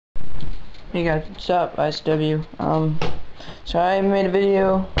Hey guys, what's up? ISW. So I haven't made a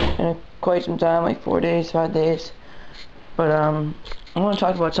video in quite some time, like 4 days, 5 days. But I want to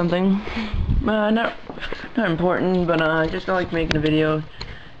talk about something, not important, but I just felt like making a video,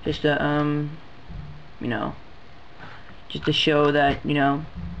 just to you know, just to show that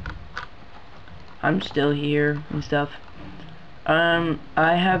I'm still here and stuff. I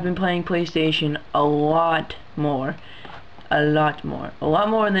have been playing PlayStation a lot more, a lot more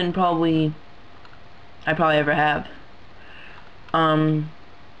than I probably ever have.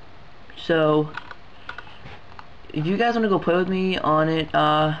 So if you guys want to go play with me on it,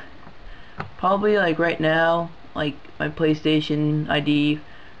 probably like right now, like my PlayStation ID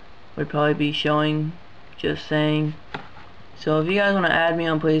would probably be showing, just saying. So if you guys want to add me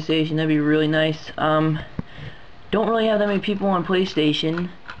on PlayStation, that'd be really nice. Don't really have that many people on PlayStation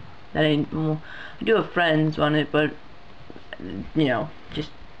that well, I do have friends on it, but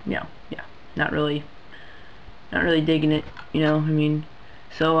just yeah, not really digging it, I mean.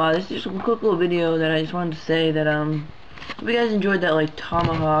 So this is just a quick little video that I just wanted to say that hope you guys enjoyed that like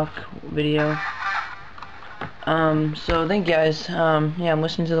Tomahawk video. So thank you guys. Yeah, I'm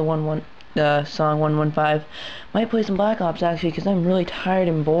listening to the song 115. Might play some Black Ops actually, because I'm really tired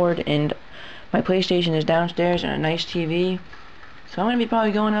and bored, and my PlayStation is downstairs and a nice TV. So I'm gonna be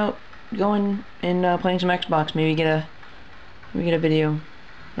probably going and playing some Xbox. Maybe get a video.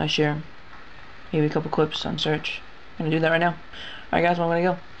 Not sure. Maybe a couple clips on search. I'm gonna do that right now. Alright guys, well, I'm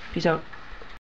gonna go. Peace out.